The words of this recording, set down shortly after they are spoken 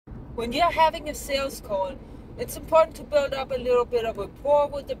when you're having a sales call, it's important to build up a little bit of rapport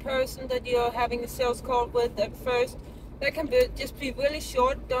with the person that you're having a sales call with at first. That can just be really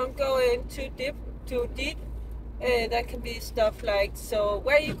short. Don't go in too deep. That can be stuff like, so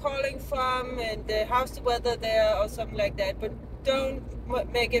where are you calling from, and how's the weather there, or something like that. But don't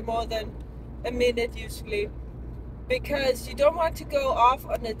make it more than a minute usually, because you don't want to go off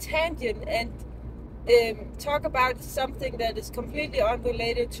on a tangent and talk about something that is completely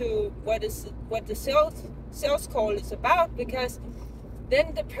unrelated to what the sales call is about, because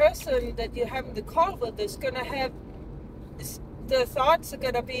then the person that you're having the call with is going to have the thoughts are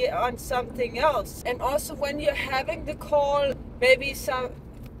going to be on something else. And also when you're having the call, maybe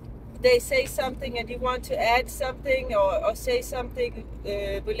they say something and you want to add something or say something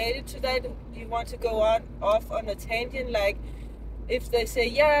related to that. You want to go off on a tangent, like if they say,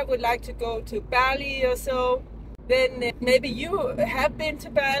 yeah, I would like to go to Bali or so, then maybe you have been to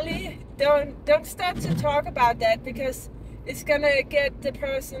Bali. Don't start to talk about that, because it's gonna get the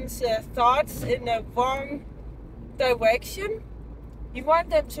person's thoughts in a wrong direction. You want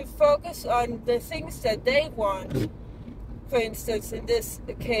them to focus on the things that they want. For instance, in this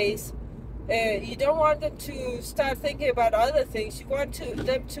case, you don't want them to start thinking about other things. You want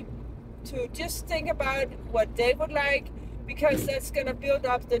them to just think about what they would like, because that's going to build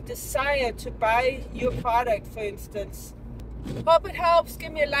up the desire to buy your product, for instance. Hope it helps.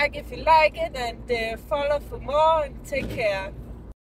 Give me a like if you like it, and follow for more, and take care.